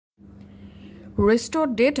Restore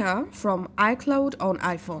data from iCloud on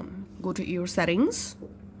iPhone. Go to your settings.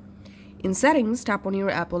 In settings, tap on your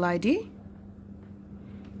Apple ID.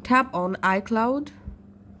 Tap on iCloud.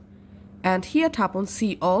 And here tap on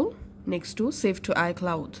See All next to Save to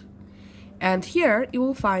iCloud. And here you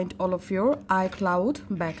will find all of your iCloud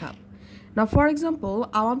backup. Now for example,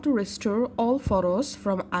 I want to restore all photos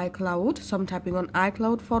from iCloud. So I'm tapping on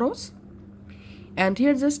iCloud photos. And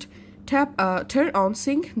here just tap turn on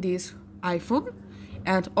sync this iPhone,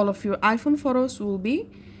 and all of your iPhone photos will be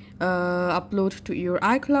uploaded to your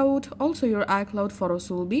iCloud. Also your iCloud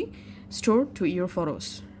photos will be stored to your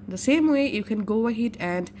photos. The same way you can go ahead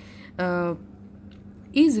and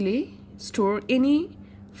easily store any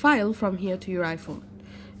file from here to your iPhone.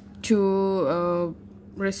 To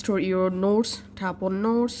restore your notes, tap on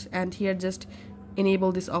notes, and here just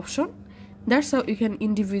enable this option. That's how you can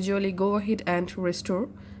individually go ahead and restore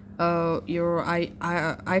your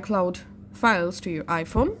iCloud files to your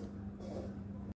iPhone.